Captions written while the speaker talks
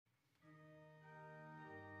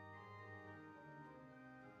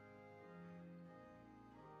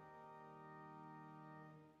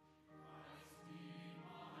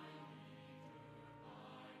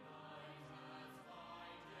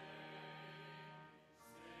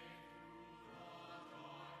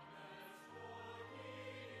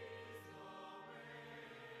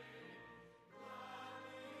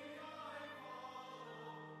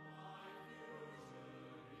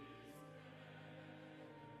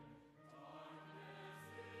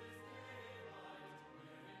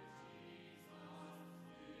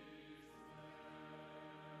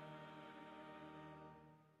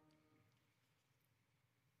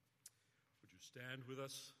Stand with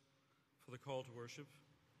us for the call to worship.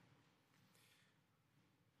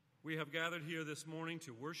 We have gathered here this morning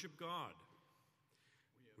to worship God.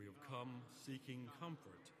 We have come seeking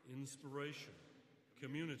comfort, inspiration,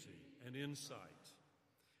 community, and insight.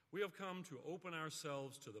 We have come to open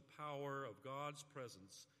ourselves to the power of God's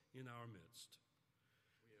presence in our midst.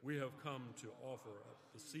 We have come to offer up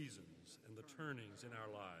the seasons and the turnings in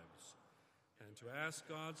our lives and to ask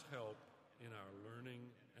God's help in our learning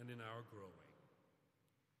and in our growing.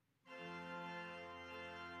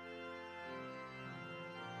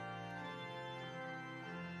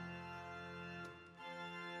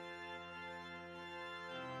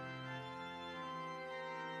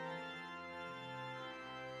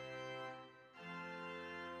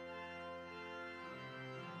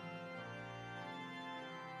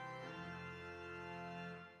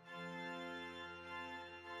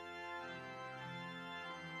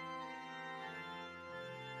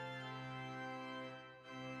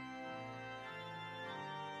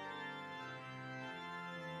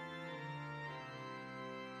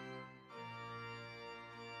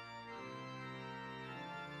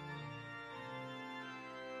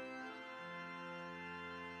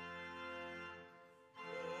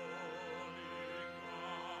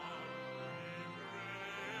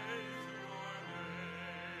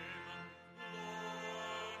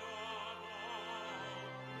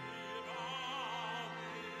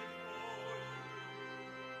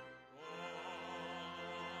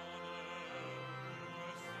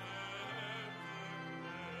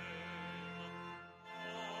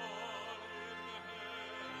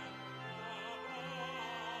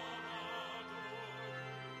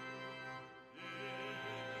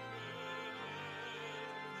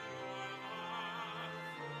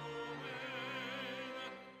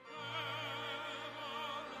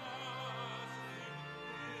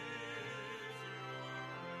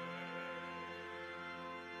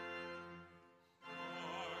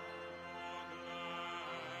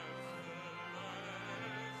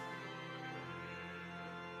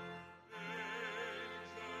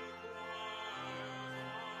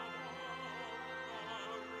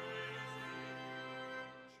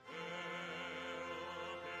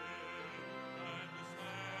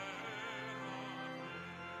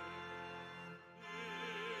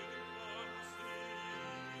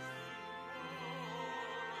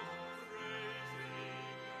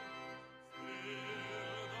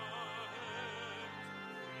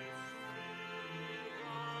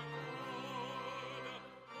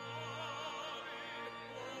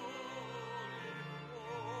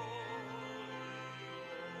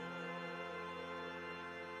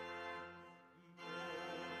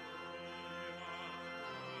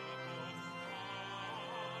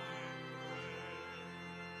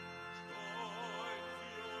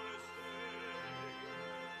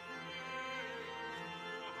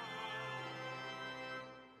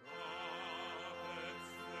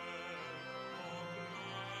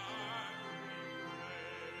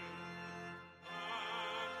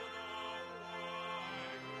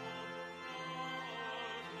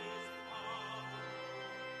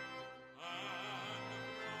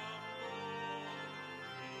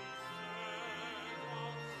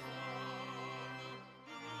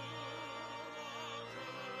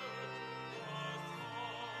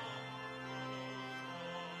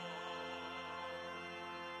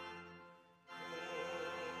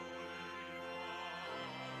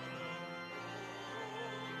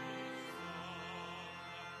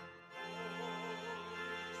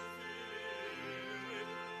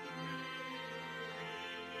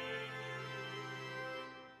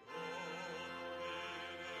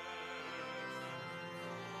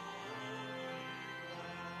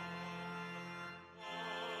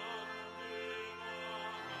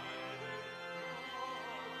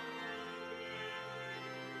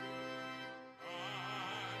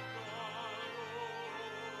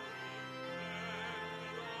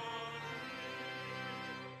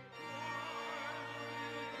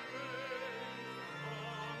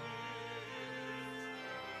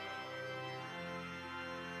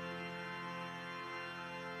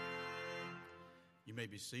 You may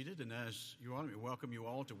be seated, and as you are, we welcome you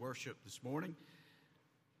all to worship this morning.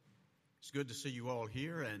 It's good to see you all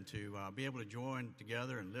here and to be able to join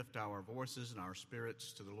together and lift our voices and our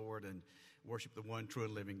spirits to the Lord and worship the one true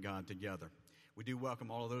and living God together. We do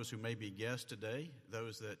welcome all of those who may be guests today,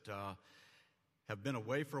 those that have been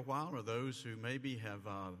away for a while, or those who maybe have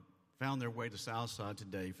found their way to Southside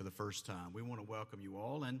today for the first time. We want to welcome you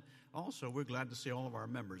all, and also we're glad to see all of our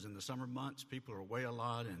members. In the summer months, people are away a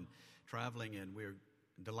lot and traveling, and we're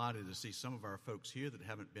delighted to see some of our folks here that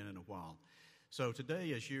haven't been in a while. So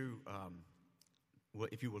today, as you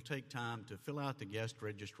if you will take time to fill out the guest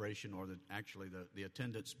registration or the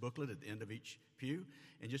attendance booklet at the end of each pew,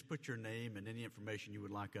 and just put your name and any information you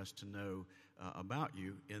would like us to know about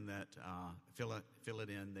you in that, fill it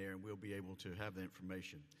in there, and we'll be able to have the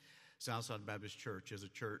information. Southside Baptist Church is a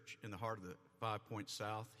church in the heart of the 5 Points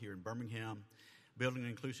South here in Birmingham, building an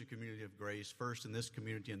inclusive community of grace, first in this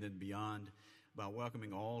community and then beyond, by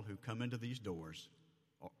welcoming all who come into these doors,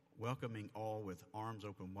 welcoming all with arms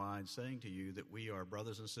open wide, saying to you that we are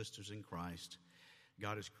brothers and sisters in Christ.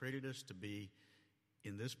 God has created us to be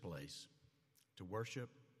in this place, to worship,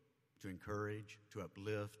 to encourage, to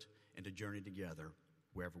uplift, and to journey together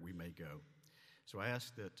wherever we may go. So I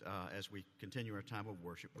ask that as we continue our time of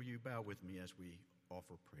worship, will you bow with me as we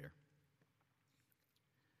offer prayer?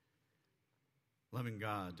 Loving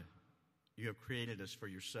God, you have created us for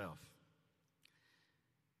yourself.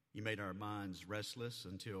 You made our minds restless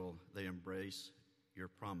until they embrace your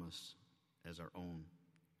promise as our own.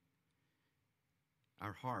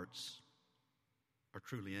 Our hearts are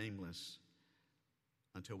truly aimless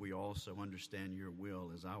until we also understand your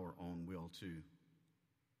will as our own will too.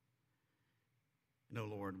 No,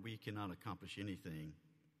 Lord, we cannot accomplish anything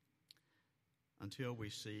until we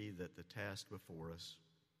see that the task before us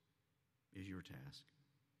is your task.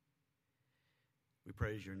 We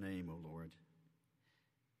praise your name, O Lord.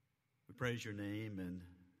 We praise your name and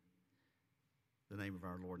the name of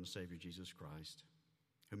our Lord and Savior, Jesus Christ,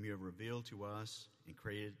 whom you have revealed to us and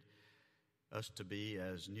created us to be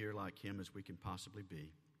as near like him as we can possibly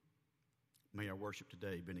be. May our worship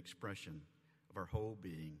today be an expression of our whole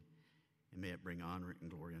being, and may it bring honor and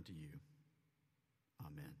glory unto you.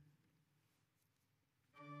 Amen.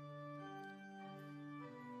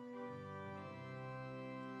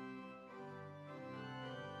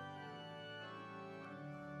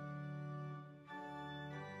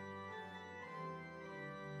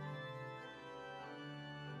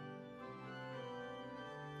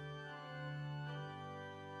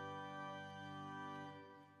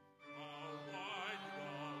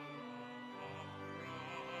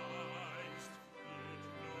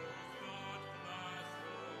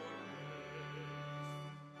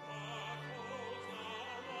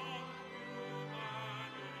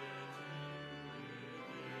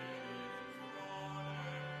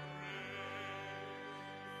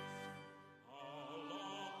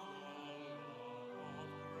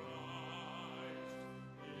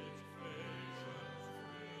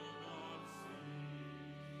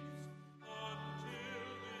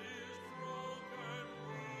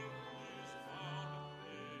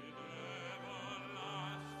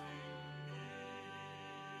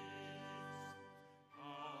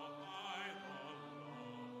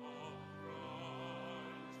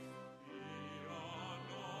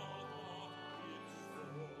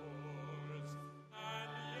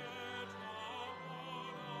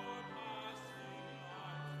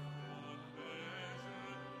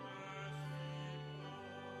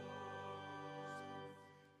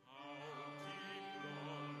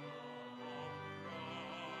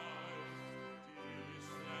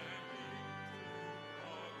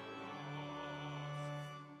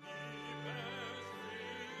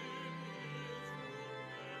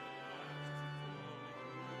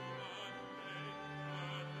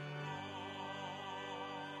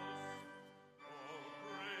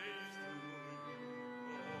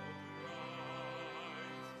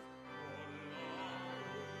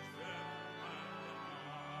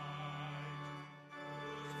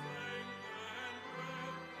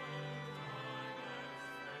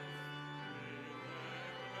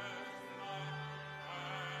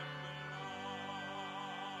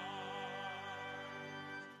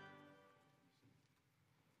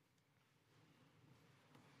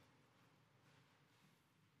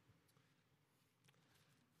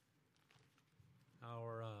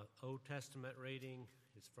 Our Old Testament reading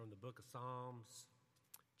is from the book of Psalms,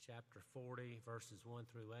 chapter 40, verses 1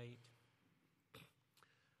 through 8.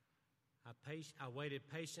 I waited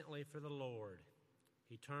patiently for the Lord.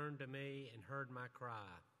 He turned to me and heard my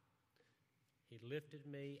cry. He lifted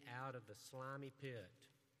me out of the slimy pit.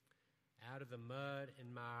 Out of the mud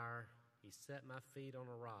and mire, he set my feet on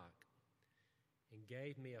a rock and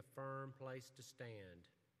gave me a firm place to stand.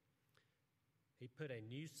 He put a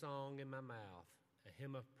new song in my mouth, a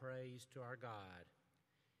hymn of praise to our God.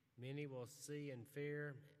 Many will see and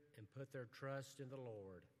fear and put their trust in the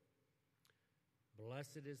Lord.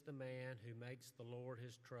 Blessed is the man who makes the Lord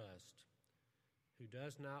his trust, who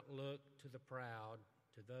does not look to the proud,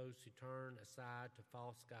 to those who turn aside to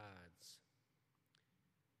false gods.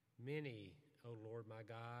 Many, O Lord my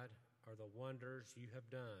God, are the wonders you have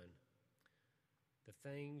done. The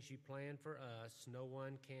things you plan for us, no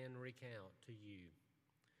one can recount to you.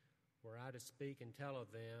 Were I to speak and tell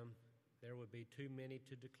of them, there would be too many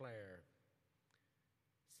to declare.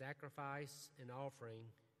 Sacrifice and offering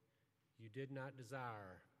you did not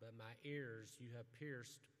desire, but my ears you have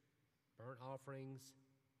pierced. Burnt offerings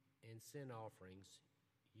and sin offerings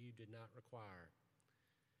you did not require.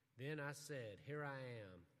 Then I said, Here I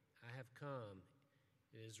am. I have come.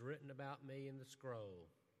 It is written about me in the scroll.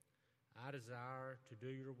 I desire to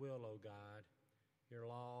do your will, O God. Your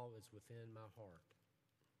law is within my heart.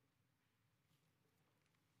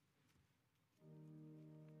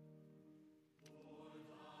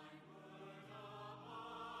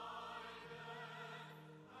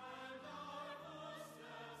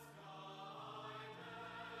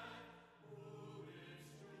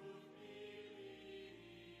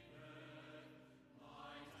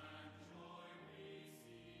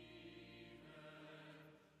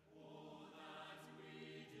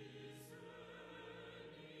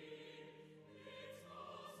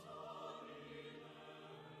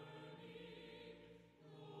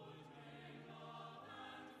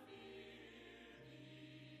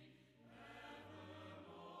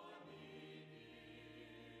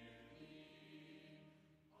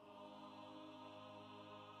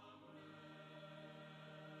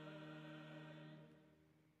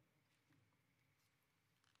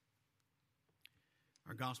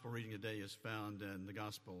 Our gospel reading today is found in the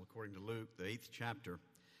gospel according to Luke, the 8th chapter.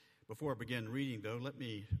 Before I begin reading, though, let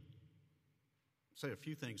me say a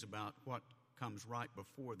few things about what comes right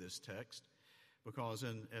before this text, because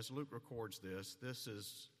as Luke records this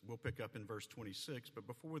we'll pick up in verse 26, but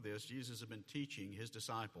before this, Jesus had been teaching his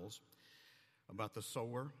disciples about the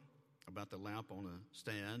sower, about the lamp on a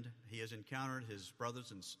stand. He has encountered his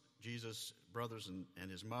brothers and Jesus' brothers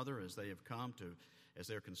and his mother as they have come to, as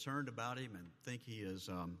they're concerned about him and think he is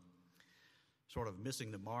sort of missing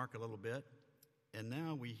the mark a little bit. And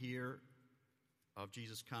now we hear of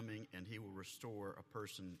Jesus coming, and he will restore a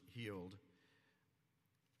person healed.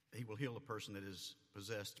 He will heal a person that is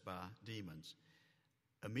possessed by demons.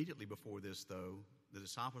 Immediately before this, though, the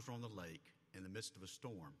disciples are on the lake in the midst of a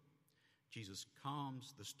storm. Jesus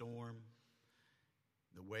calms the storm,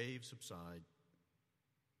 the waves subside,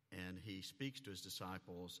 and he speaks to his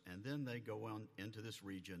disciples, and then they go on into this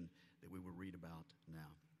region that we will read about now.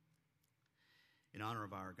 In honor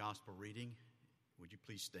of our gospel reading, would you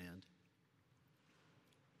please stand?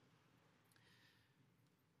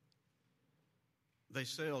 They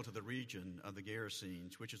sailed to the region of the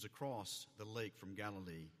Gerasenes, which is across the lake from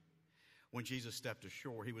Galilee. When Jesus stepped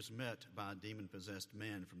ashore, he was met by a demon-possessed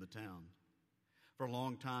man from the town. For a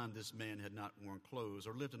long time, this man had not worn clothes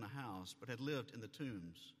or lived in a house, but had lived in the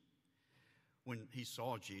tombs. When he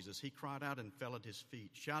saw Jesus, he cried out and fell at his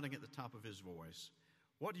feet, shouting at the top of his voice,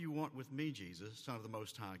 "What do you want with me, Jesus, Son of the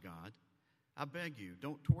Most High God? I beg you,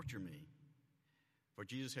 don't torture me." For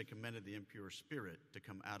Jesus had commanded the impure spirit to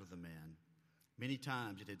come out of the man. Many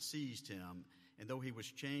times it had seized him, and though he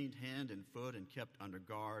was chained hand and foot and kept under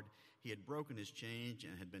guard, he had broken his chains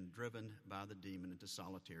and had been driven by the demon into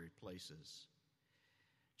solitary places.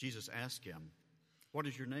 Jesus asked him, "What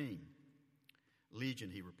is your name?"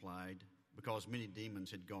 "Legion," he replied, because many demons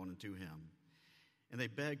had gone into him. And they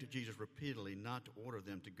begged Jesus repeatedly not to order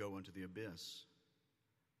them to go into the abyss.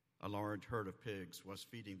 A large herd of pigs was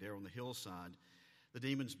feeding there on the hillside. The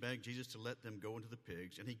demons begged Jesus to let them go into the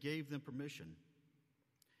pigs, and he gave them permission.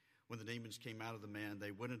 When the demons came out of the man,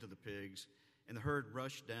 they went into the pigs, and the herd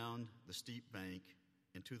rushed down the steep bank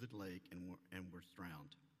into the lake and were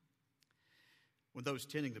drowned. When those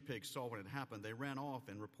tending the pigs saw what had happened, they ran off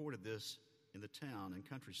and reported this in the town and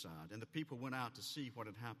countryside, and the people went out to see what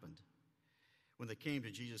had happened. When they came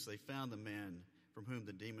to Jesus, they found the man from whom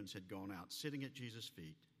the demons had gone out sitting at Jesus'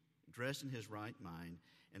 feet, dressed in his right mind,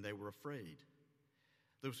 and they were afraid.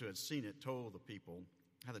 Those who had seen it told the people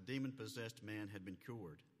how the demon-possessed man had been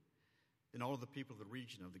cured. Then all of the people of the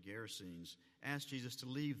region of the Gerasenes asked Jesus to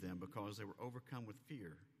leave them because they were overcome with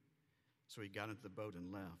fear. So he got into the boat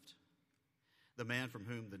and left. The man from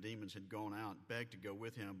whom the demons had gone out begged to go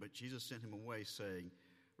with him, but Jesus sent him away, saying,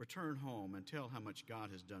 "Return home and tell how much God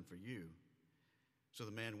has done for you." So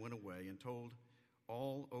the man went away and told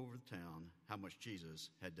all over the town how much Jesus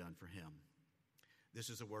had done for him. This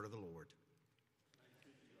is the word of the Lord. As it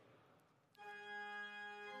was in the beginning,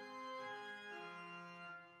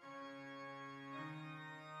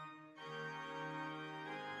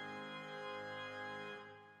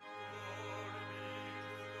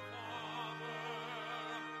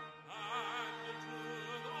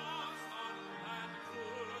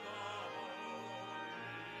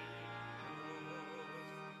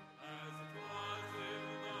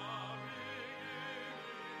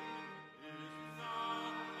 is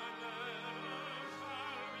now and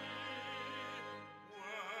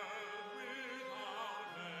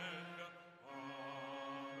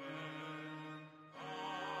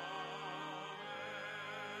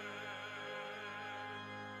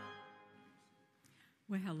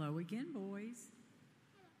Well, hello again, boys.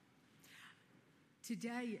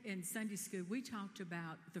 Today in Sunday school, we talked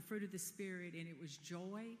about the fruit of the Spirit, and it was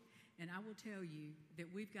joy. And I will tell you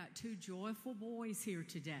that we've got two joyful boys here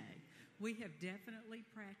today. We have definitely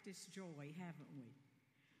practiced joy, haven't we?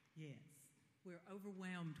 Yes. We're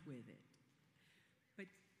overwhelmed with it. But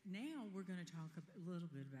now we're going to talk a little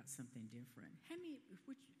bit about something different.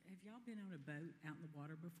 Have y'all been on a boat out in the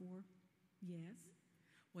water before? Yes.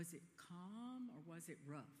 Was it calm or was it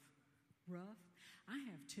rough? Rough? I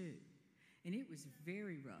have too. And it was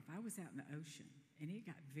very rough. I was out in the ocean, and it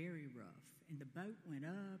got very rough. And the boat went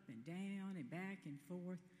up and down and back and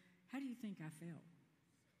forth. How do you think I felt?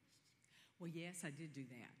 Well, yes, I did do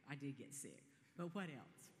that. I did get sick. But what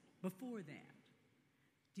else? Before that,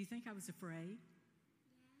 do you think I was afraid?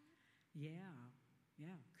 Yeah,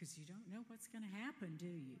 because you don't know what's going to happen, do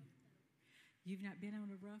you? You've not been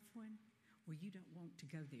on a rough one? Well, you don't want to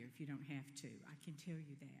go there if you don't have to. I can tell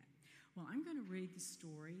you that. Well, I'm going to read the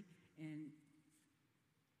story, and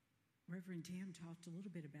Reverend Tim talked a little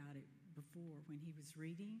bit about it before when he was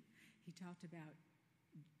reading. He talked about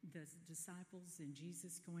the disciples and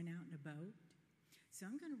Jesus going out in a boat. So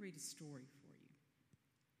I'm going to read a story for you.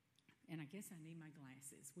 And I guess I need my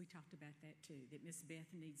glasses. We talked about that too, that Miss Beth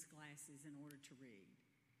needs glasses in order to read.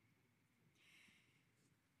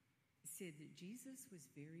 It said that Jesus was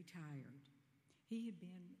very tired. He had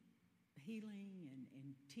been healing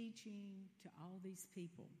and teaching to all these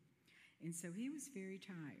people. And so he was very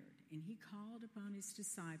tired. And he called upon his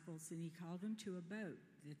disciples, and he called them to a boat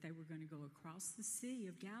that they were going to go across the Sea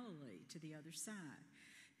of Galilee to the other side,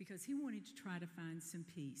 because he wanted to try to find some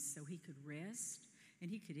peace so he could rest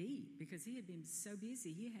and he could eat, because he had been so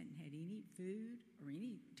busy he hadn't had any food or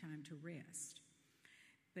any time to rest.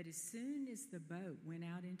 But as soon as the boat went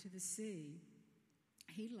out into the sea,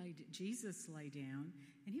 Jesus lay down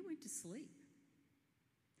and he went to sleep.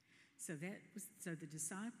 So the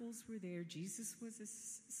disciples were there, Jesus was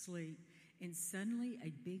asleep, and suddenly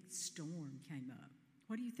a big storm came up.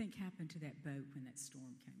 What do you think happened to that boat when that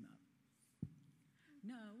storm came up?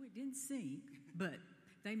 No, it didn't sink, but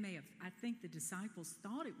I think the disciples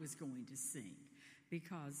thought it was going to sink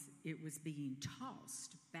because it was being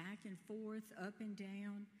tossed back and forth, up and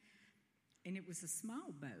down, and it was a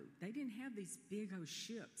small boat. They didn't have these big old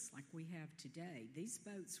ships like we have today. These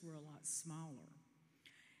boats were a lot smaller.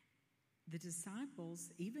 The disciples,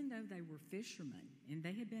 even though they were fishermen and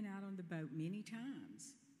they had been out on the boat many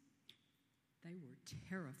times, they were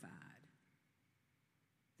terrified.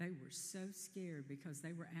 They were so scared because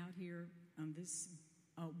they were out here on this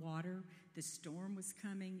water. The storm was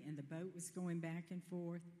coming and the boat was going back and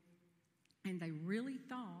forth, and they really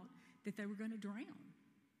thought that they were going to drown.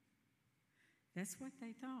 That's what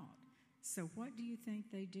they thought. So what do you think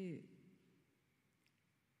they do?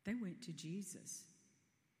 They went to Jesus.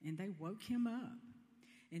 And they woke him up,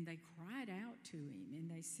 and they cried out to him, and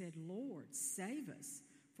they said, "Lord, save us,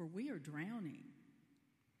 for we are drowning."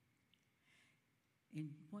 And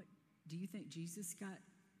what do you think Jesus got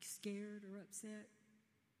scared or upset?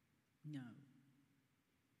 No.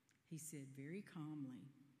 He said very calmly,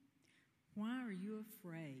 "Why are you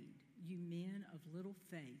afraid, you men of little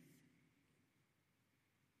faith?"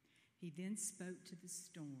 He then spoke to the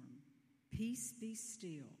storm, "Peace, be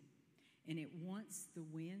still." And at once the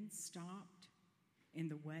wind stopped and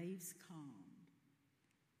the waves calmed.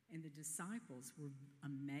 And the disciples were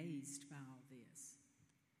amazed by all this.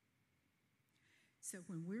 So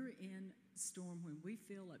when we're in a storm, when we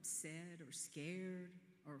feel upset or scared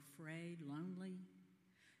or afraid, lonely,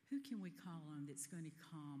 who can we call on that's going to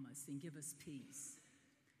calm us and give us peace?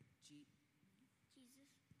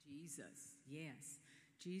 Jesus, yes.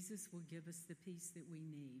 Jesus will give us the peace that we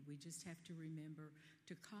need. We just have to remember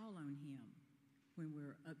to call on him when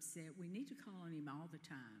we're upset. We need to call on him all the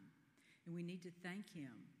time. And we need to thank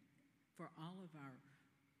him for all of our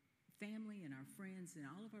family and our friends and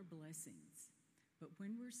all of our blessings. But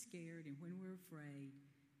when we're scared and when we're afraid,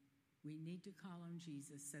 we need to call on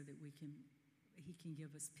Jesus so that he can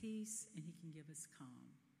give us peace and he can give us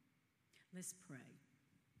calm. Let's pray.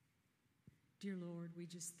 Dear Lord, we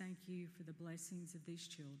just thank you for the blessings of these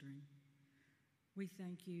children. We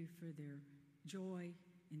thank you for their joy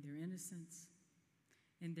and their innocence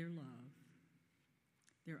and their love,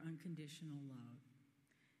 their unconditional love.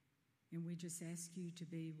 And we just ask you to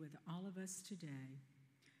be with all of us today,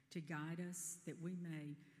 to guide us that we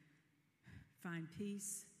may find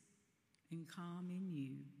peace and calm in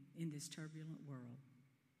you in this turbulent world.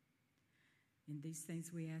 In these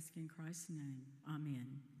things we ask in Christ's name.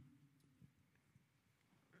 Amen.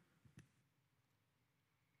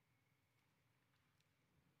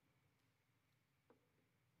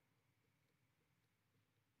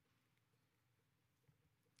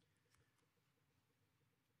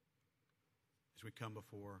 as we come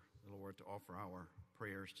before the Lord to offer our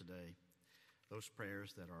prayers today, those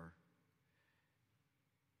prayers that are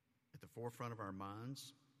at the forefront of our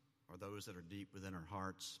minds are those that are deep within our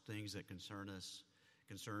hearts, things that concern us,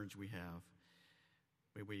 concerns we have.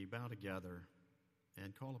 May we bow together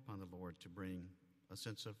and call upon the Lord to bring a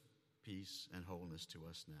sense of peace and wholeness to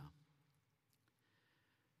us now.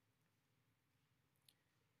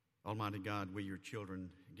 Almighty God, we, your children,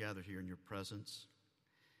 gather here in your presence,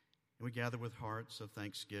 and we gather with hearts of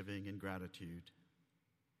thanksgiving and gratitude.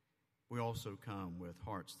 We also come with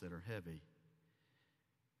hearts that are heavy.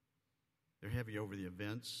 They're heavy over the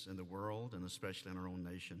events in the world and especially in our own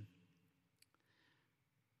nation.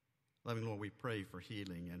 Loving Lord, we pray for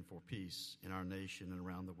healing and for peace in our nation and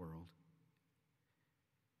around the world.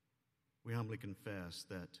 We humbly confess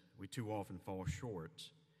that we too often fall short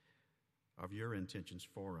of your intentions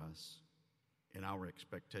for us and our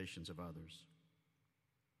expectations of others.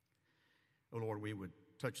 Oh Lord, we would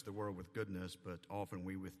touch the world with goodness, but often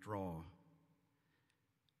we withdraw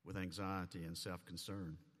with anxiety and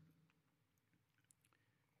self-concern.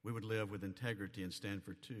 We would live with integrity and stand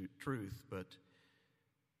for truth, but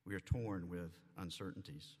we are torn with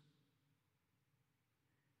uncertainties.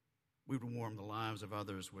 We would warm the lives of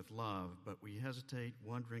others with love, but we hesitate,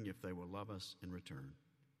 wondering if they will love us in return.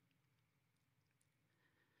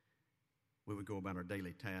 We would go about our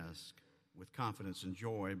daily task with confidence and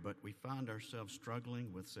joy, but we find ourselves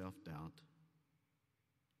struggling with self-doubt.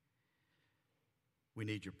 We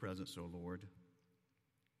need your presence, O Lord,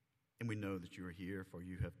 and we know that you are here, for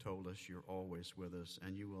you have told us you're always with us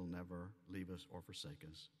and you will never leave us or forsake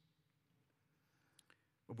us.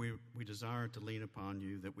 But we desire to lean upon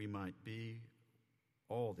you that we might be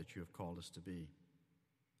all that you have called us to be.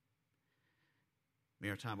 May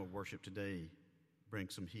our time of worship today bring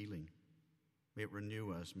some healing. May it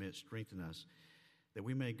renew us, may it strengthen us, that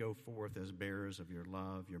we may go forth as bearers of your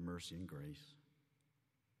love, your mercy, and grace.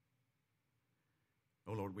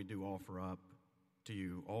 Oh Lord, we do offer up to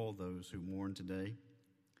you all those who mourn today.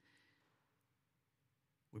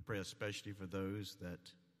 We pray especially for those that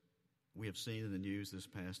we have seen in the news this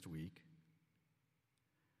past week.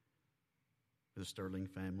 For the Sterling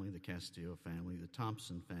family, the Castillo family, the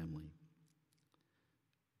Thompson family,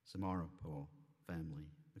 Samarapo family,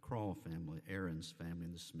 the Crawl family, Aaron's family,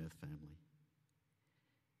 and the Smith family.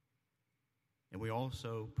 And we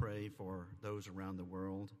also pray for those around the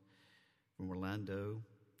world, from Orlando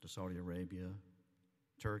to Saudi Arabia,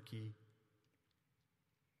 Turkey,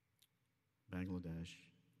 Bangladesh,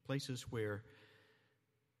 places where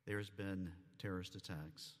there's been terrorist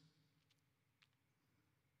attacks.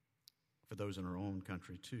 For those in our own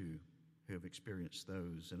country, too, who have experienced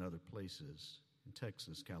those in other places, in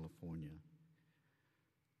Texas, California.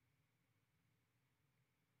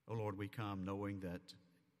 Oh Lord, we come knowing that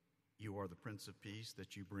you are the Prince of Peace,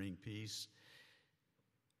 that you bring peace,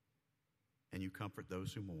 and you comfort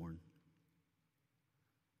those who mourn.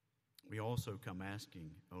 We also come asking,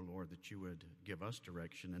 oh Lord, that you would give us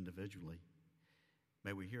direction individually.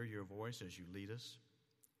 May we hear your voice as you lead us.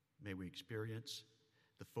 May we experience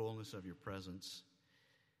the fullness of your presence.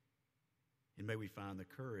 And may we find the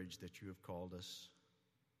courage that you have called us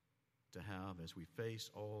to have as we face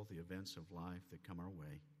all the events of life that come our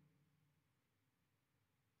way.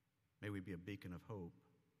 May we be a beacon of hope.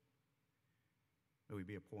 May we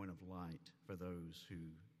be a point of light for those who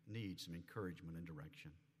need some encouragement and direction.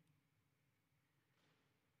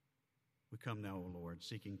 We come now, O Lord,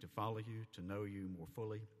 seeking to follow you, to know you more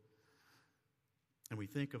fully. And we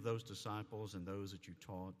think of those disciples and those that you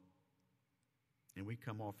taught. And we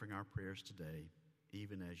come offering our prayers today,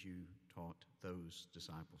 even as you taught those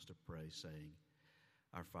disciples to pray, saying,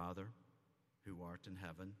 Our Father, who art in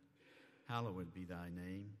heaven, hallowed be thy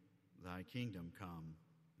name. Thy kingdom come,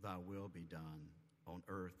 thy will be done, on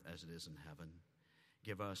earth as it is in heaven.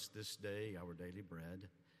 Give us this day our daily bread,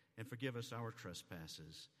 and forgive us our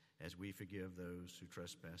trespasses, as we forgive those who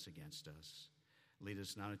trespass against us. Lead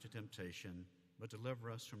us not into temptation, but deliver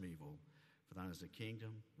us from evil. For thine is the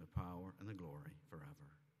kingdom, the power, and the glory forever.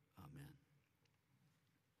 Amen.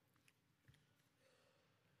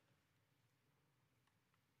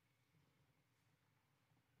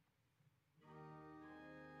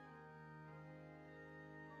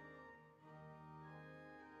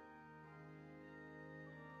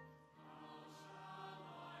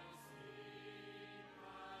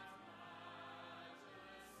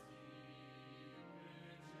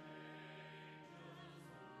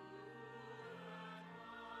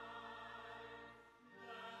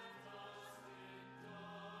 Thy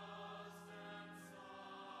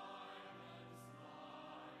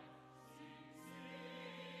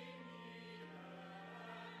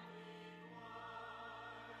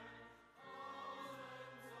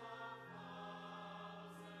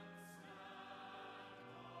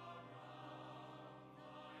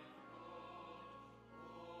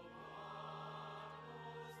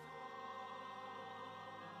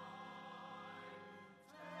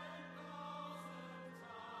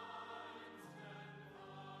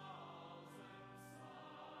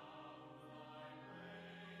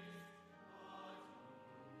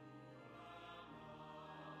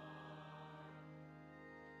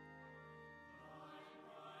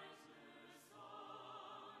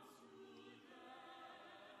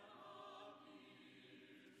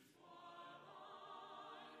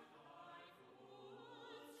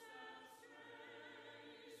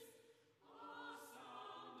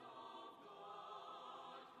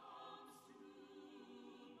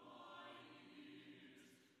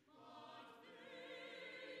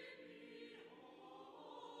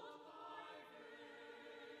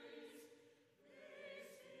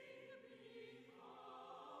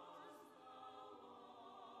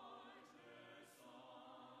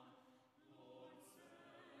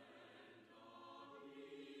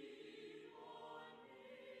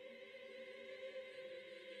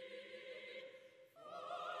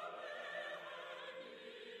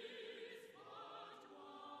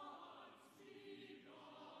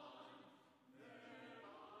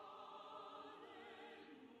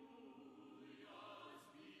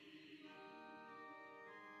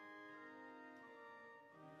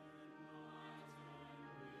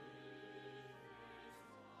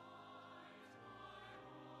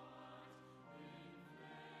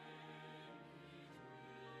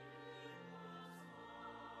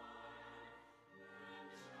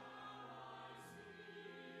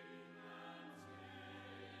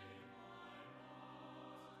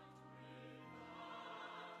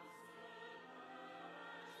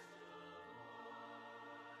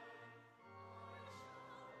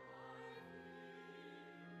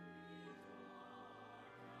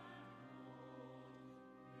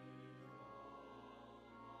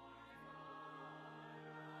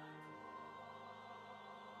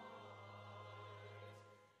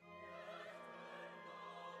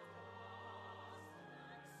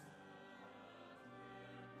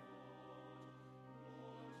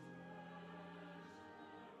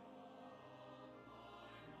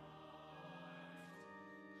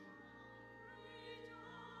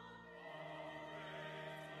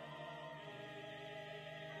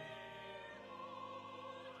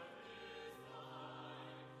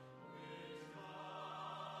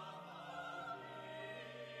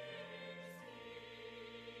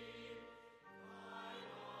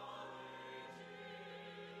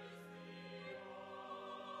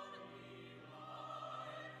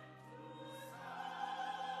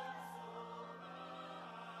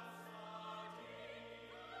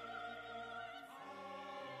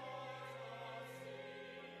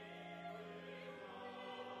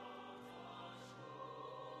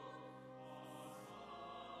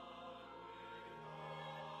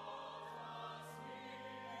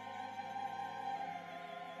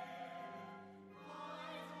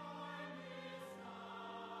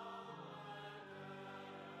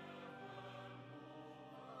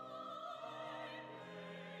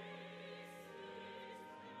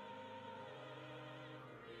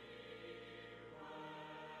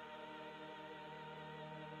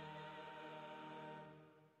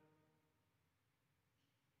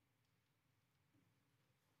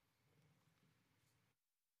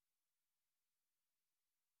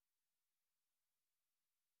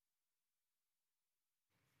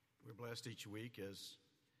blessed each week as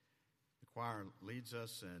the choir leads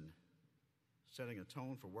us in setting a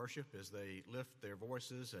tone for worship as they lift their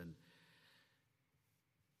voices and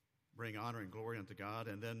bring honor and glory unto God.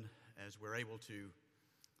 And then as we're able to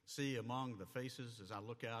see among the faces, as I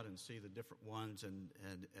look out and see the different ones, and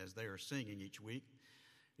as they are singing each week,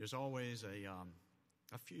 there's always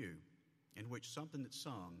a few in which something that's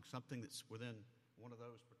sung, something that's within one of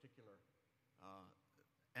those particular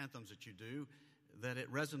anthems that you do, that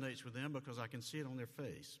it resonates with them because I can see it on their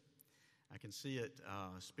face. I can see it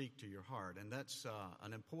speak to your heart. And that's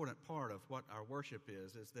an important part of what our worship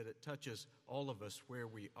is that it touches all of us where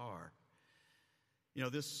we are. You know,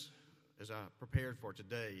 this, as I prepared for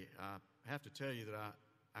today, I have to tell you that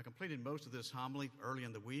I completed most of this homily early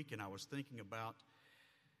in the week, and I was thinking about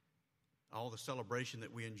all the celebration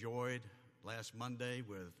that we enjoyed last Monday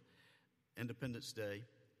with Independence Day.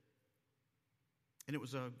 And it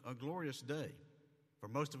was a glorious day. For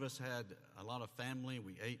most of us had a lot of family.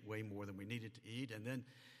 We ate way more than we needed to eat. And then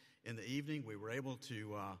in the evening, we were able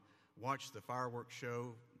to watch the fireworks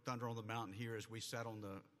show, Thunder on the Mountain, here as we sat on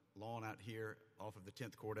the lawn out here off of the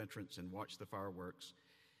 10th Court entrance and watched the fireworks.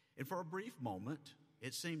 And for a brief moment,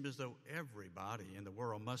 it seemed as though everybody in the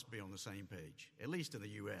world must be on the same page, at least in the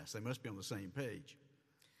U.S. They must be on the same page.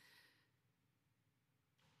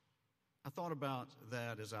 I thought about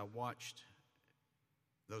that as I watched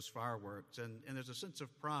those fireworks, and there's a sense of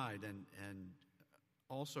pride and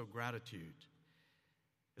also gratitude.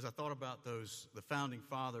 As I thought about the founding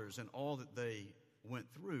fathers and all that they went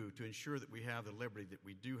through to ensure that we have the liberty that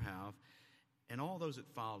we do have, and all those that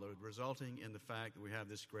followed, resulting in the fact that we have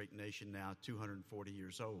this great nation now 240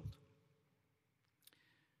 years old.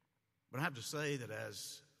 But I have to say that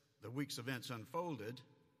as the week's events unfolded,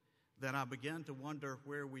 that I began to wonder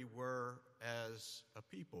where we were as a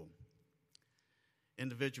people,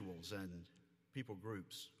 individuals and people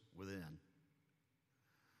groups within.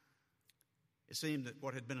 It seemed that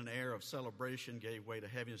what had been an air of celebration gave way to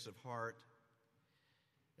heaviness of heart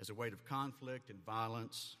as a weight of conflict and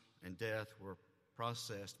violence and death were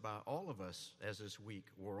processed by all of us as this week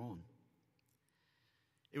wore on.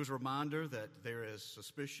 It was a reminder that there is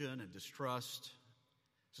suspicion and distrust,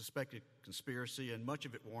 suspected conspiracy, and much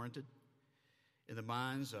of it warranted in the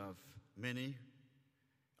minds of many,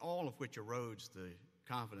 all of which erodes the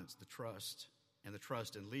confidence, the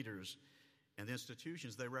trust in leaders and the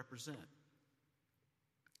institutions they represent.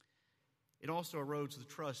 It also erodes the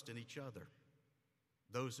trust in each other,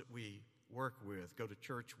 those that we work with, go to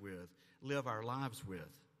church with, live our lives with.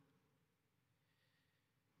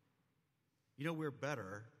 You know, we're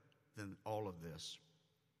better than all of this.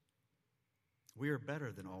 We are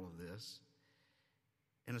better than all of this.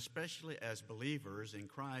 And especially as believers in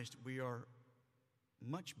Christ, we are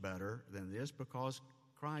much better than this because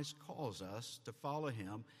Christ calls us to follow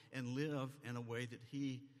him and live in a way that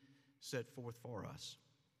he set forth for us.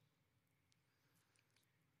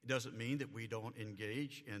 It doesn't mean that we don't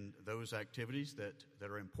engage in those activities that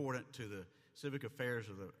are important to the civic affairs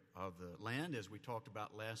of the land, as we talked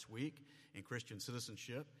about last week in Christian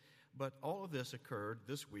citizenship. But all of this occurred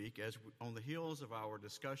this week on the heels of our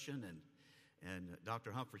discussion and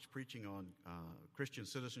Dr. Humphrey's preaching on Christian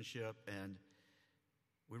citizenship, and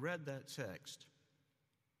we read that text.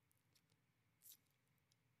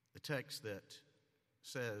 The text that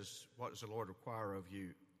says, "What does the Lord require of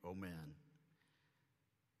you, O man?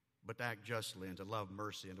 But to act justly and to love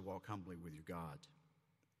mercy and to walk humbly with your God."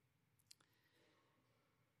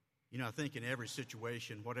 You know, I think in every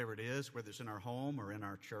situation, whatever it is, whether it's in our home or in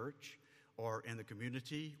our church or in the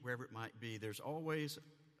community, wherever it might be, there's always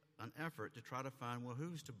an effort to try to find, well,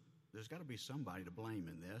 there's got to be somebody to blame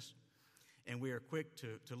in this. And we are quick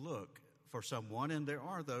to look for someone, and there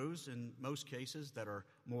are those in most cases that are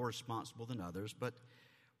more responsible than others. But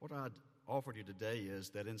what I'd offer you today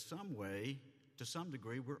is that in some way, to some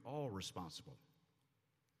degree, we're all responsible.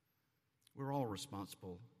 We're all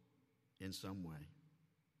responsible in some way.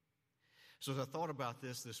 So as I thought about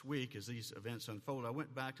this week, as these events unfold, I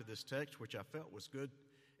went back to this text, which I felt was good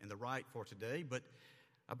and the right for today, but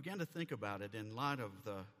I began to think about it in light of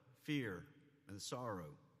the fear and the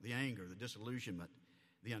sorrow, the anger, the disillusionment,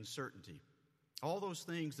 the uncertainty, all those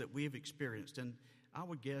things that we've experienced. And I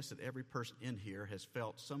would guess that every person in here has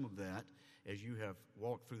felt some of that as you have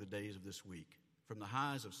walked through the days of this week, from the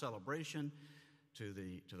highs of celebration to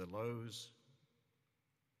the lows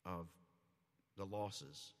of the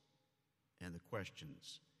losses and the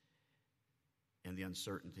questions and the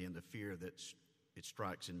uncertainty and the fear that it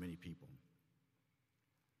strikes in many people.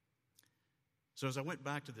 So as I went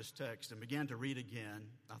back to this text and began to read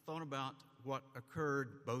again, I thought about what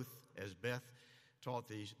occurred both as Beth taught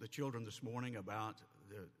the children this morning about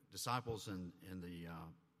the disciples in the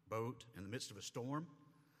boat in the midst of a storm,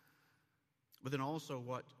 but then also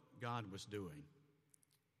what God was doing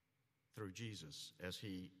through Jesus as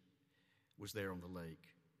he was there on the lake,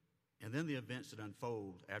 and then the events that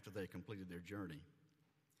unfold after they completed their journey.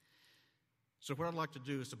 So what I'd like to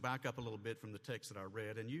do is to back up a little bit from the text that I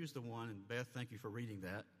read and use the one, and Beth, thank you for reading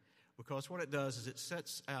that, because what it does is it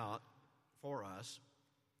sets out for us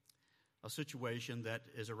a situation that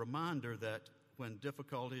is a reminder that when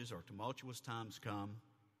difficulties or tumultuous times come,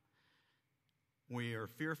 we are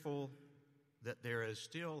fearful that there is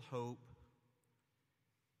still hope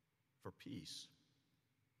for peace.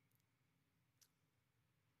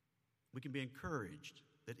 We can be encouraged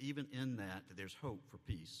that even in that there's hope for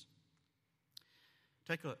peace.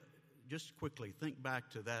 Just quickly, think back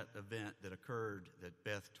to that event that occurred that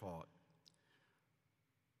Beth taught.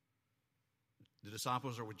 The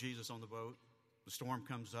disciples are with Jesus on the boat. The storm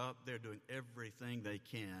comes up. They're doing everything they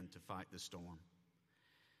can to fight the storm.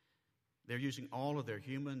 They're using all of their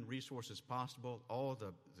human resources possible, all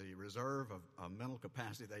the reserve of mental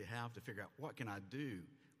capacity they have to figure out, what can I do?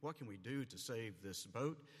 What can we do to save this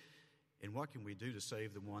boat? And what can we do to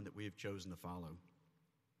save the one that we have chosen to follow?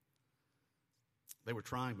 They were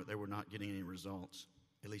trying, but they were not getting any results,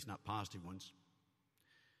 at least not positive ones.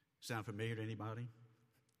 Sound familiar to anybody?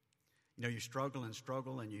 You know, you struggle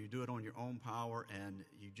and you do it on your own power and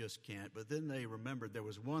you just can't. But then they remembered there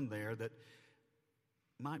was one there that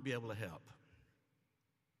might be able to help.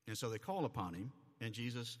 And so they call upon him, and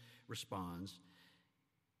Jesus responds.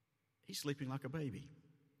 He's sleeping like a baby.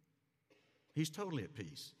 He's totally at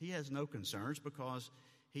peace. He has no concerns because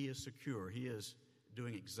he is secure. He is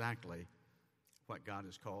doing exactly what God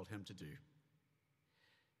has called him to do.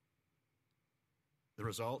 The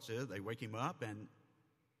result is they wake him up, and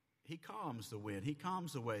he calms the wind. He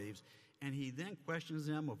calms the waves, and he then questions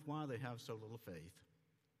them of why they have so little faith.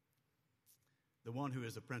 The one who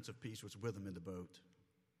is the Prince of Peace was with them in the boat.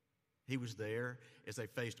 He was there. As they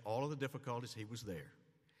faced all of the difficulties, he was there.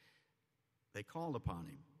 They called upon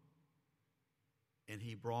him, and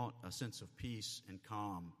he brought a sense of peace and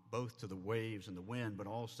calm, both to the waves and the wind, but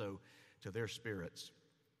also to their spirits,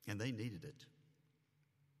 and they needed it.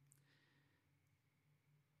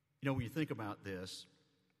 You know, when you think about this,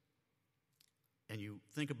 and you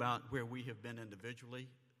think about where we have been individually,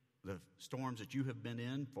 the storms that you have been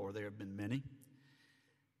in, for there have been many,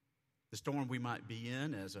 the storm we might be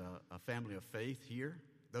in as a family of faith here,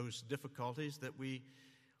 those difficulties that we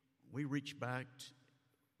reach back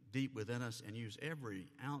deep within us and use every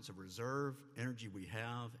ounce of reserve energy we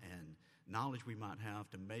have and knowledge we might have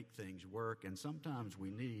to make things work. And sometimes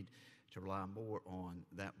we need to rely more on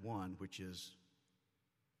that one, which is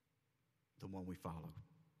the one we follow.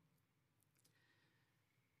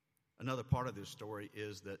 Another part of this story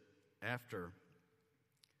is that after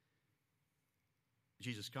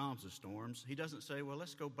Jesus calms the storms, he doesn't say, well,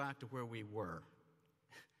 let's go back to where we were.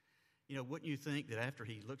 You know, wouldn't you think that after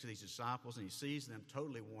he looks at these disciples and he sees them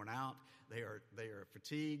totally worn out, they are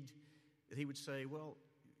fatigued, that he would say, well,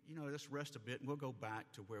 you know, let's rest a bit and we'll go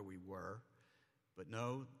back to where we were. But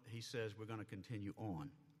no, he says we're going to continue on.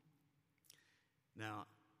 Now,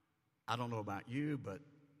 I don't know about you, but,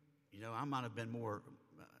 you know, I might have been more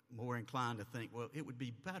inclined to think, well, it would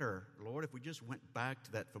be better, Lord, if we just went back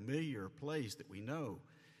to that familiar place that we know.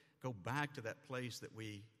 Go back to that place that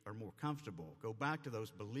we are more comfortable. Go back to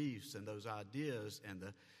those beliefs and those ideas and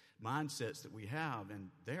the mindsets that we have, and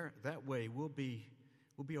that way we'll be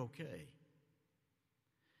okay.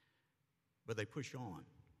 But they push on.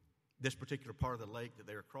 This particular part of the lake that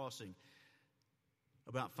they are crossing,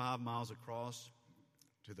 about 5 miles across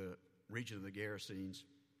to the region of the Gerasenes.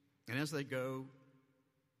 And as they go,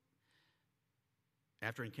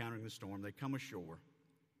 after encountering the storm, they come ashore.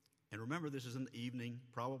 And remember, this is in the evening,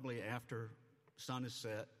 probably after sun is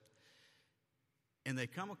set. And they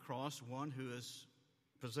come across one who is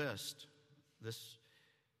possessed, this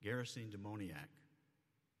Gerasene demoniac.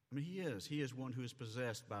 I mean, he is one who is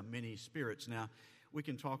possessed by many spirits. Now, we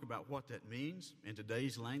can talk about what that means in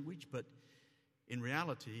today's language, but in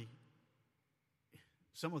reality,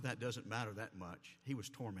 some of that doesn't matter that much. He was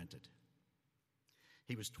tormented.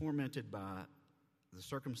 He was tormented by the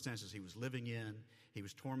circumstances he was living in. He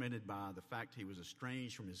was tormented by the fact he was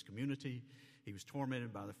estranged from his community. He was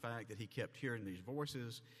tormented by the fact that he kept hearing these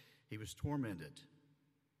voices. He was tormented.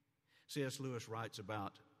 C.S. Lewis writes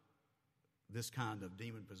about this kind of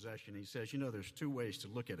demon possession. He says, you know, there's two ways to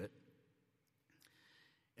look at it.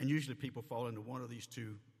 And usually people fall into one of these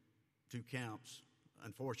two camps,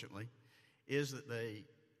 unfortunately, is that they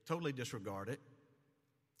totally disregard it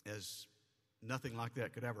as nothing like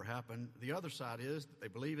that could ever happen. The other side is that they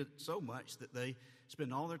believe it so much that they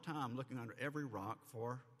spend all their time looking under every rock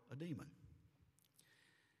for a demon.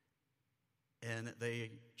 And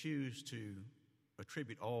they choose to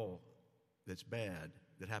attribute all that's bad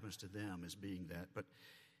that happens to them as being that. But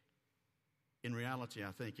in reality,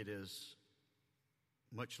 I think it is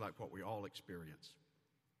much like what we all experience.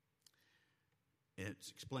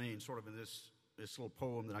 It's explained sort of in this little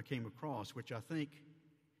poem that I came across, which I think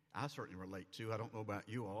I certainly relate to. I don't know about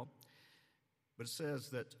you all. But it says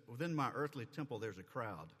that within my earthly temple there's a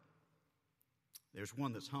crowd. There's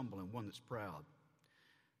one that's humble and one that's proud.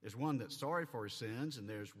 There's one that's sorry for his sins, and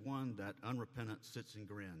there's one that unrepentant sits and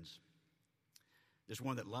grins. There's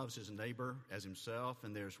one that loves his neighbor as himself,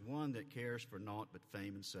 and there's one that cares for naught but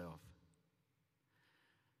fame and self.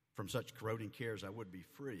 From such corroding cares I would be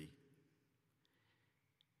free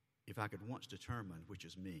if I could once determine which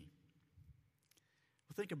is me.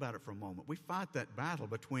 Well, think about it for a moment. We fight that battle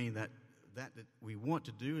between that we want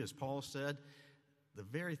to do, as Paul said, the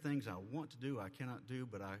very things I want to do I cannot do,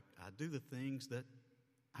 but I do the things that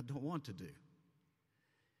I don't want to do.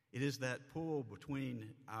 It is that pull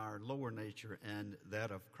between our lower nature and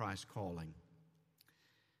that of Christ's calling.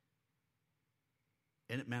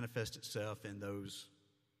 And it manifests itself in those,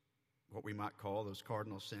 what we might call those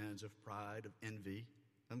cardinal sins of pride, of envy,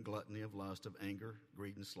 of gluttony, of lust, of anger,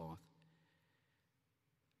 greed, and sloth.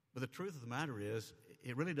 But the truth of the matter is,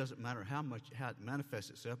 it really doesn't matter how it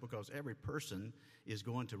manifests itself, because every person is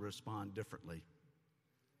going to respond differently.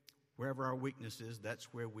 Wherever our weakness is,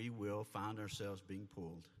 that's where we will find ourselves being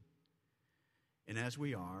pulled. And as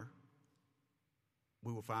we are,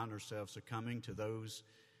 we will find ourselves succumbing to those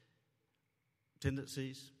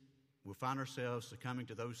tendencies. We'll find ourselves succumbing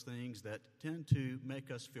to those things that tend to make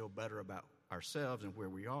us feel better about ourselves and where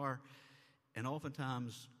we are, and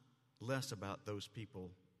oftentimes less about those people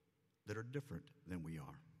that are different than we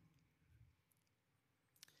are.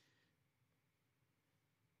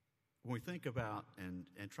 When we think about and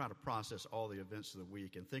try to process all the events of the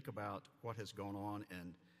week and think about what has gone on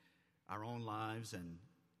in our own lives and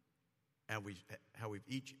how we've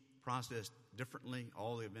each processed differently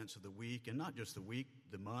all the events of the week, and not just the week,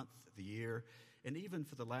 the month, the year, and even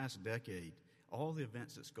for the last decade, all the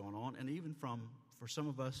events that's gone on, and even for some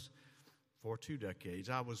of us, for 2 decades,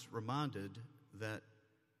 I was reminded that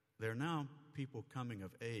there are now people coming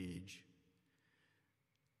of age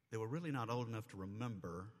that were really not old enough to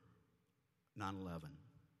remember 9/11.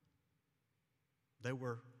 They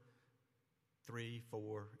were 3,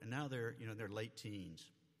 4, and now they're in their late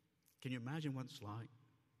teens. Can you imagine what it's like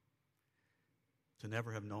to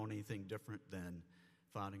never have known anything different than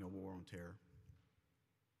fighting a war on terror?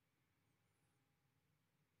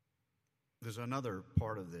 There's another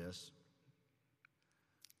part of this,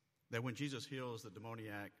 that when Jesus heals the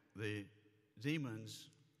demoniac, the demons,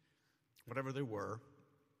 whatever they were,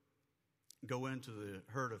 go into the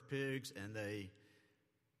herd of pigs, and they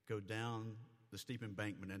go down the steep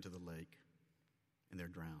embankment into the lake, and they're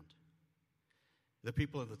drowned. The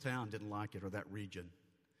people of the town didn't like it, or that region.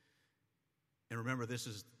 And remember, this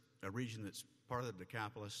is a region that's part of the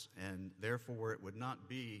Decapolis, and therefore it would not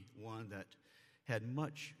be one that had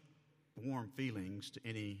much warm feelings to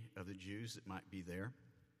any of the Jews that might be there.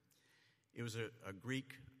 It was a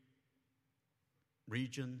Greek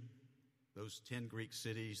region, those 10 Greek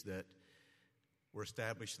cities that were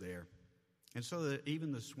established there. And so that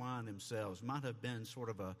even the swine themselves might have been sort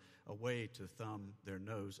of a way to thumb their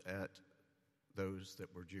nose at those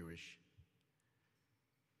that were Jewish.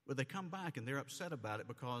 But they come back and they're upset about it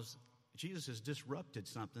because Jesus has disrupted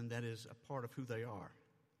something that is a part of who they are.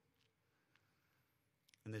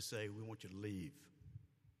 And they say, we want you to leave.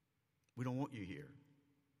 We don't want you here.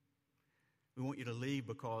 We want you to leave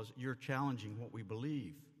because you're challenging what we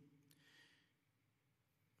believe.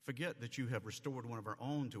 Forget that you have restored one of our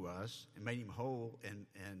own to us and made him whole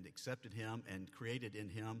and accepted him and created in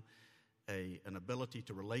him an ability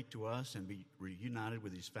to relate to us and be reunited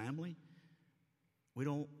with his family. We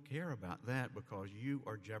don't care about that because you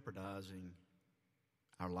are jeopardizing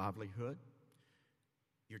our livelihood.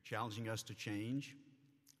 You're challenging us to change.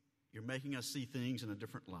 You're making us see things in a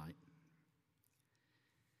different light.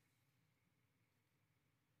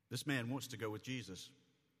 This man wants to go with Jesus.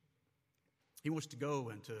 He wants to go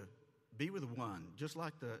and to be with one, just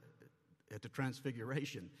like at the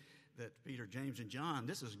Transfiguration that Peter, James, and John.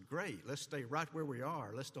 This is great. Let's stay right where we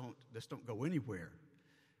are. Let's don't go anywhere.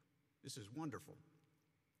 This is wonderful.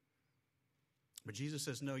 But Jesus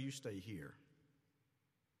says, no, you stay here.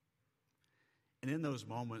 And in those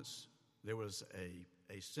moments, there was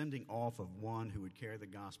a sending off of one who would carry the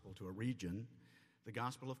gospel to a region, the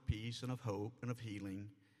gospel of peace and of hope and of healing,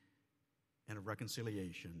 and of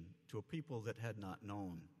reconciliation to a people that had not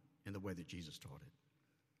known in the way that Jesus taught it.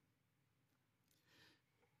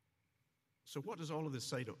 So what does all of this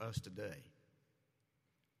say to us today?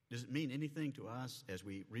 Does it mean anything to us as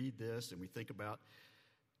we read this and we think about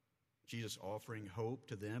Jesus offering hope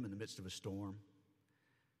to them in the midst of a storm,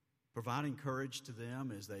 providing courage to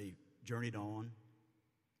them as they journeyed on,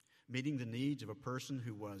 meeting the needs of a person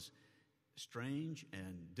who was strange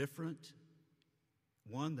and different,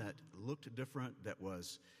 one that looked different, that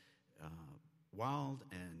was wild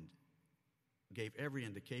and gave every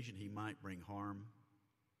indication he might bring harm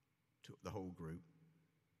to the whole group?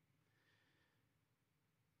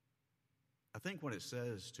 I think what it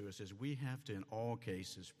says to us is we have to, in all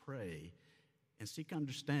cases, pray and seek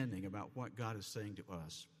understanding about what God is saying to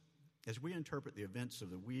us. As we interpret the events of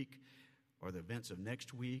the week or the events of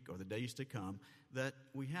next week or the days to come, that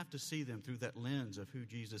we have to see them through that lens of who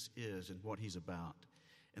Jesus is and what he's about,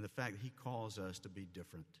 and the fact that he calls us to be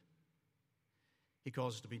different. He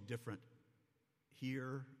calls us to be different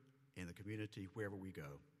here in the community, wherever we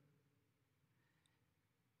go.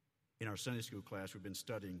 In our Sunday school class, we've been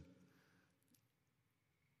studying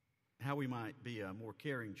how we might be a more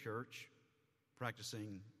caring church,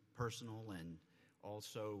 practicing personal and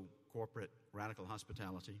also corporate radical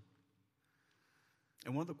hospitality.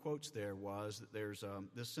 And one of the quotes there was that there's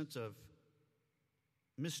this sense of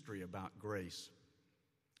mystery about grace.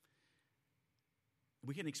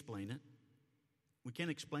 We can explain it. We can't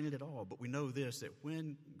explain it at all, but we know this, that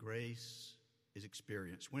when grace is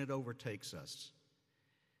experienced, when it overtakes us,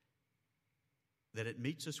 that it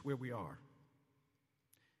meets us where we are.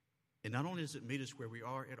 And not only does it meet us where we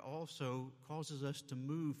are, it also causes us to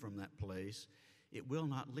move from that place. It will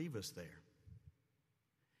not leave us there.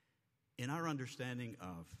 In our understanding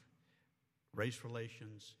of race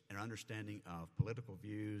relations, in our understanding of political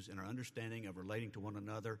views, in our understanding of relating to one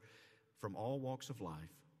another from all walks of life,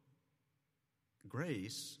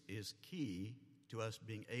 grace is key to us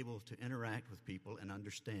being able to interact with people and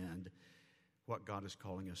understand what God is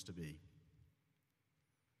calling us to be.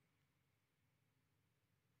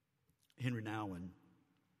 Henry Nouwen,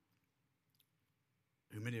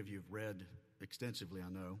 who many of you have read extensively,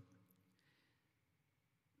 I know,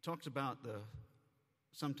 talks about the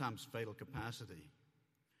sometimes fatal capacity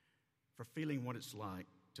for feeling what it's like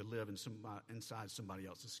to live inside somebody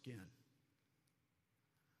else's skin.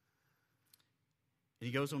 And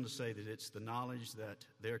he goes on to say that it's the knowledge that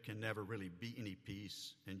there can never really be any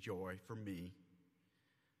peace and joy for me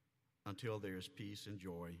until there's peace and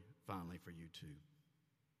joy finally for you too.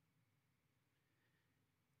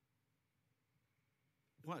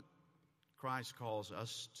 What Christ calls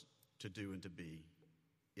us to do and to be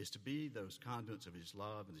is to be those conduits of his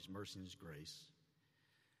love and his mercy and his grace,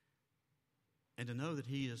 and to know that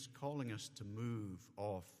he is calling us to move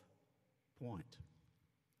off point,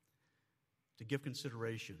 to give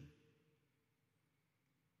consideration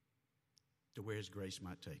to where his grace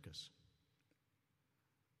might take us.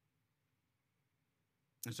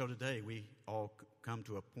 And so today we all come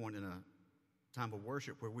to a point in a time of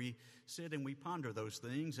worship where we sit and we ponder those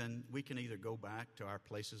things, and we can either go back to our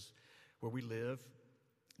places where we live,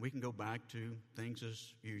 we can go back to things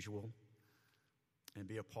as usual and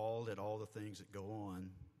be appalled at all the things that go on,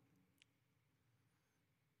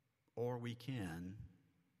 or we can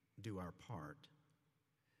do our part.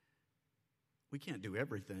 We can't do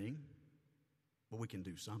everything, but we can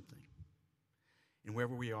do something. And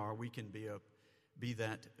wherever we are, we can be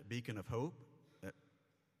that beacon of hope, that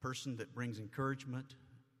person that brings encouragement,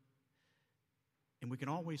 and we can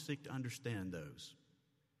always seek to understand those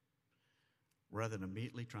rather than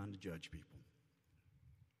immediately trying to judge people,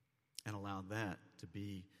 and allow that to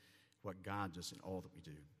be what guides us in all that we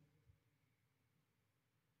do.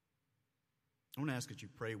 I want to ask that you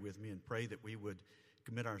pray with me and pray that we would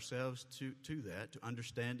commit ourselves to that, to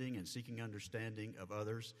understanding and seeking understanding of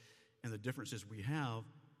others and the differences we have,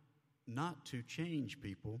 not to change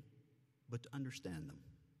people, but to understand them.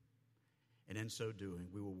 And in so doing,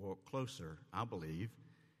 we will walk closer, I believe,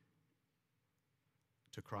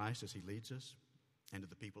 to Christ as he leads us and to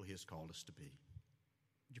the people he has called us to be.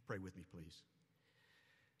 Would you pray with me, please?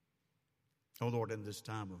 Oh, Lord, in this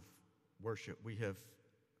time of worship, we have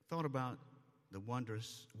thought about the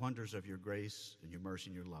wonders of your grace and your mercy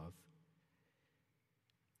and your love.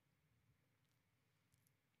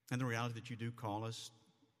 And the reality that you do call us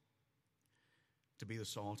to be the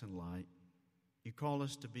salt and light. You call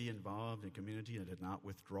us to be involved in community and to not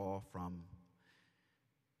withdraw from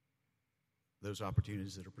those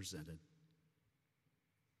opportunities that are presented.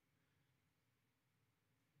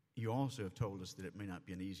 You also have told us that it may not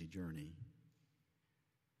be an easy journey.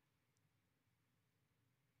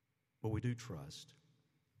 But we do trust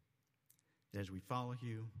that as we follow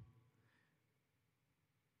you,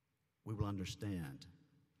 we will understand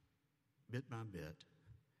bit by bit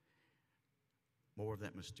more of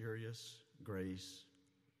that mysterious grace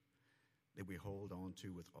that we hold on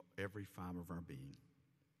to with every fiber of our being.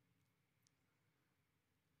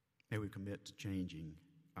 May we commit to changing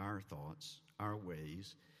our thoughts, our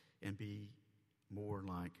ways, and be more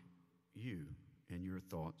like you and your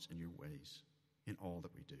thoughts and your ways in all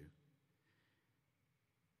that we do.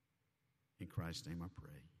 In Christ's name I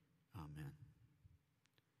pray. Amen.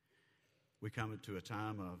 We come into a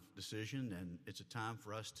time of decision, and it's a time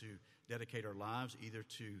for us to dedicate our lives either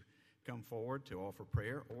to come forward to offer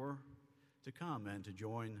prayer or to come and to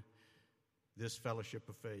join this fellowship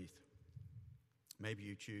of faith. Maybe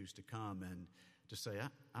you choose to come and to say,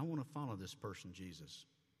 I want to follow this person, Jesus,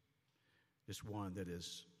 this one that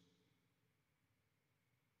is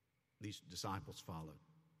these disciples followed.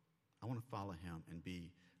 I want to follow him and be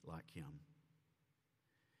like him.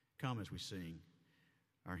 Come as we sing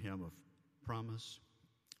our hymn of Promise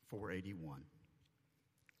 481.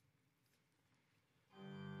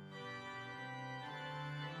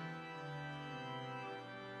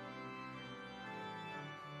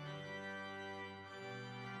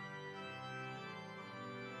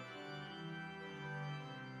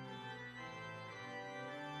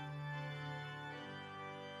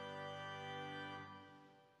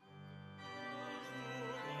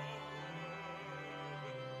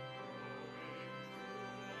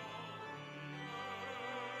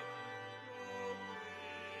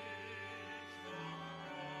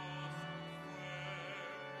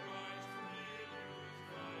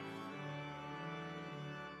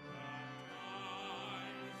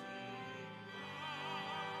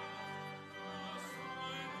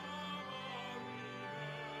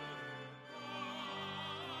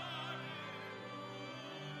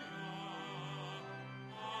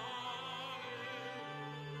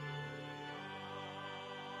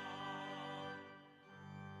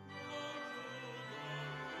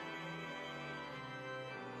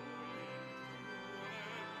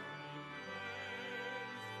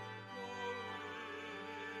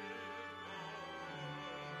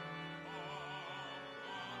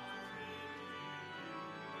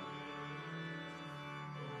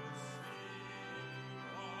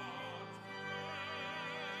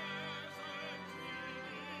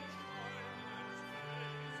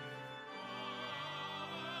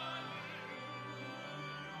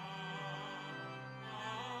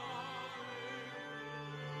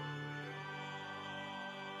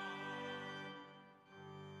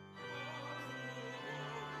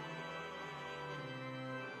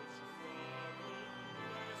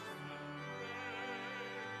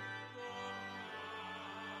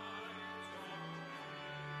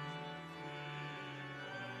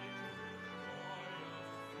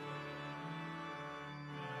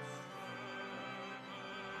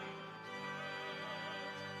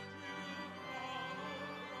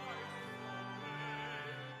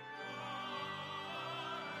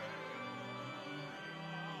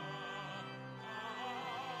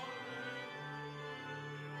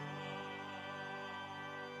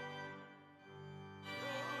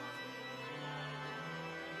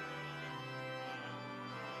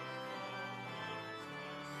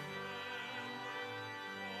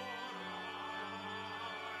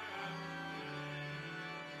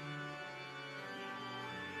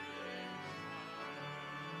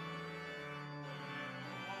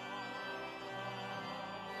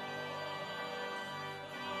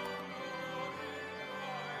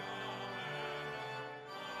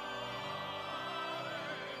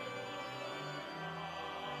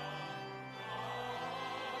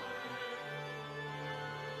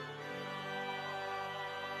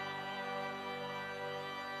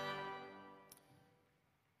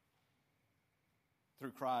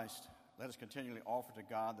 Through Christ, let us continually offer to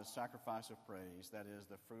God the sacrifice of praise, that is,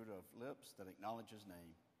 the fruit of lips that acknowledge his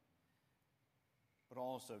name. But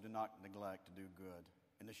also do not neglect to do good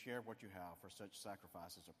and to share what you have, for such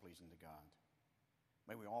sacrifices are pleasing to God.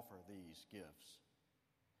 May we offer these gifts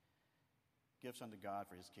unto God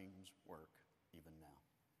for his kingdom's work, even now.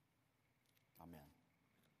 Amen.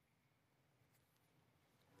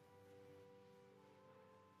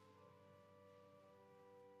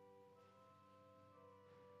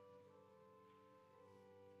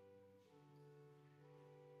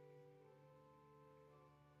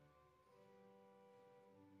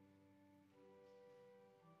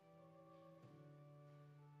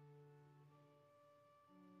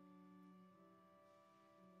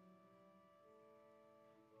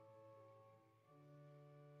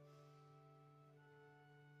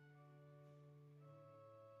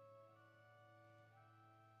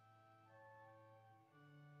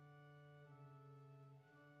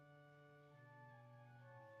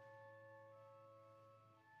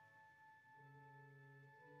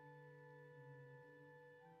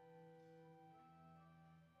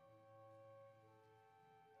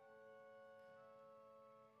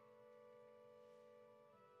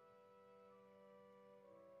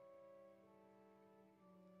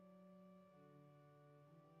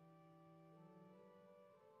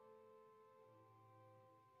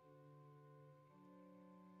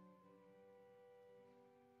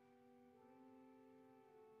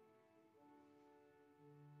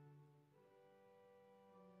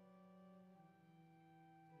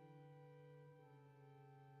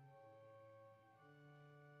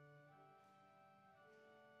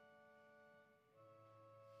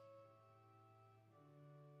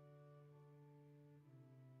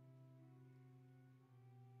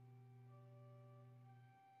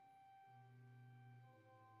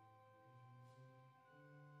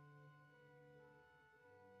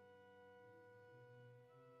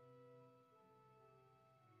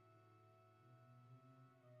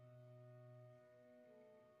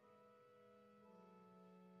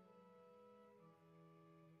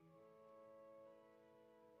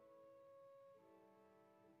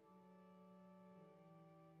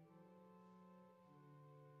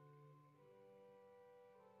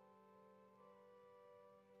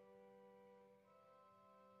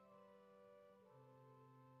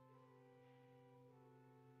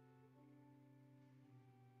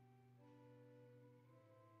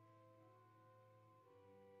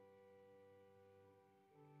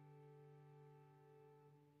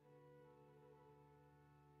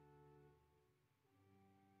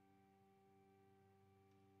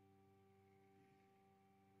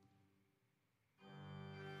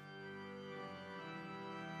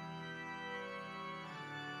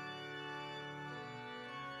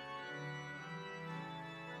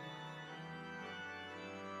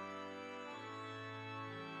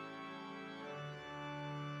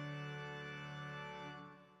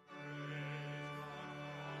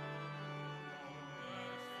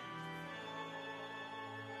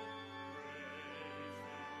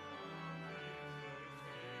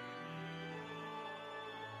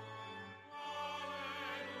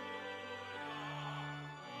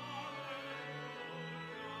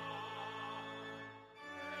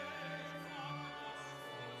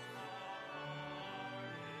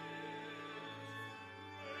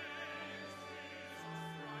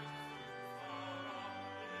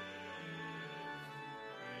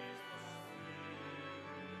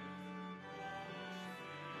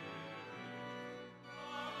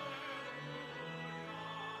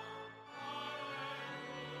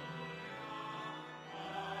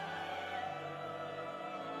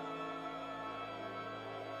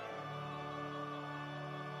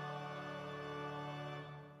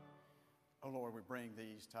 Lord, we bring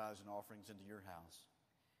these tithes and offerings into your house.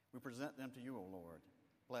 We present them to you, O Lord.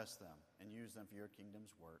 Bless them and use them for your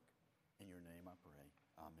kingdom's work. In your name I pray.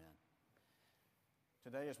 Amen.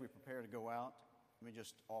 Today, as we prepare to go out, let me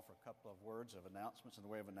just offer a couple of words of announcements in the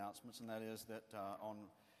way of announcements, and that is that on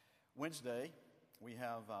Wednesday, we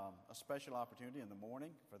have a special opportunity in the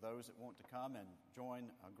morning for those that want to come and join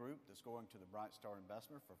a group that's going to the Bright Star in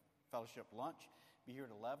Bessemer for fellowship lunch. Be here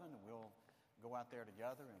at 11, and we'll go out there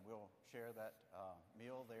together, and we'll share that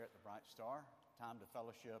meal there at the Bright Star, time to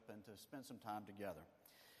fellowship and to spend some time together.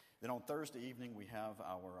 Then on Thursday evening, we have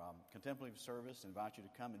our contemplative service. I invite you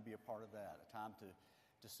to come and be a part of that, a time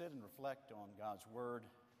to sit and reflect on God's Word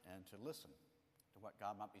and to listen to what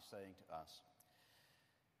God might be saying to us.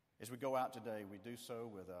 As we go out today, we do so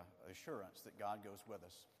with an assurance that God goes with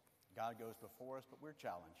us. God goes before us, but we're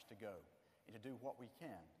challenged to go and to do what we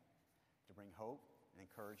can to bring hope and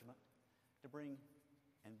encouragement, to bring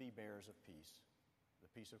and be bearers of peace,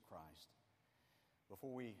 the peace of Christ.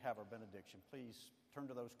 Before we have our benediction, please turn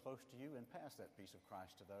to those close to you and pass that peace of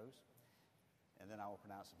Christ to those, and then I will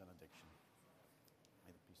pronounce the benediction.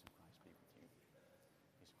 May the peace of Christ be with you.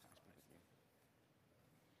 Peace of Christ be with you.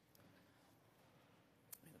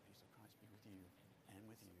 May the peace of Christ be with you, and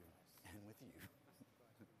with you, and with you.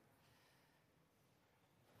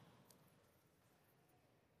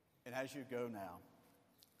 And as you go now,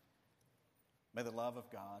 may the love of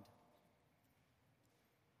God,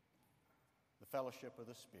 the fellowship of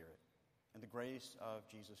the Spirit, and the grace of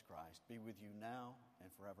Jesus Christ be with you now and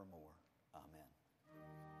forevermore.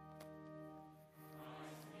 Amen.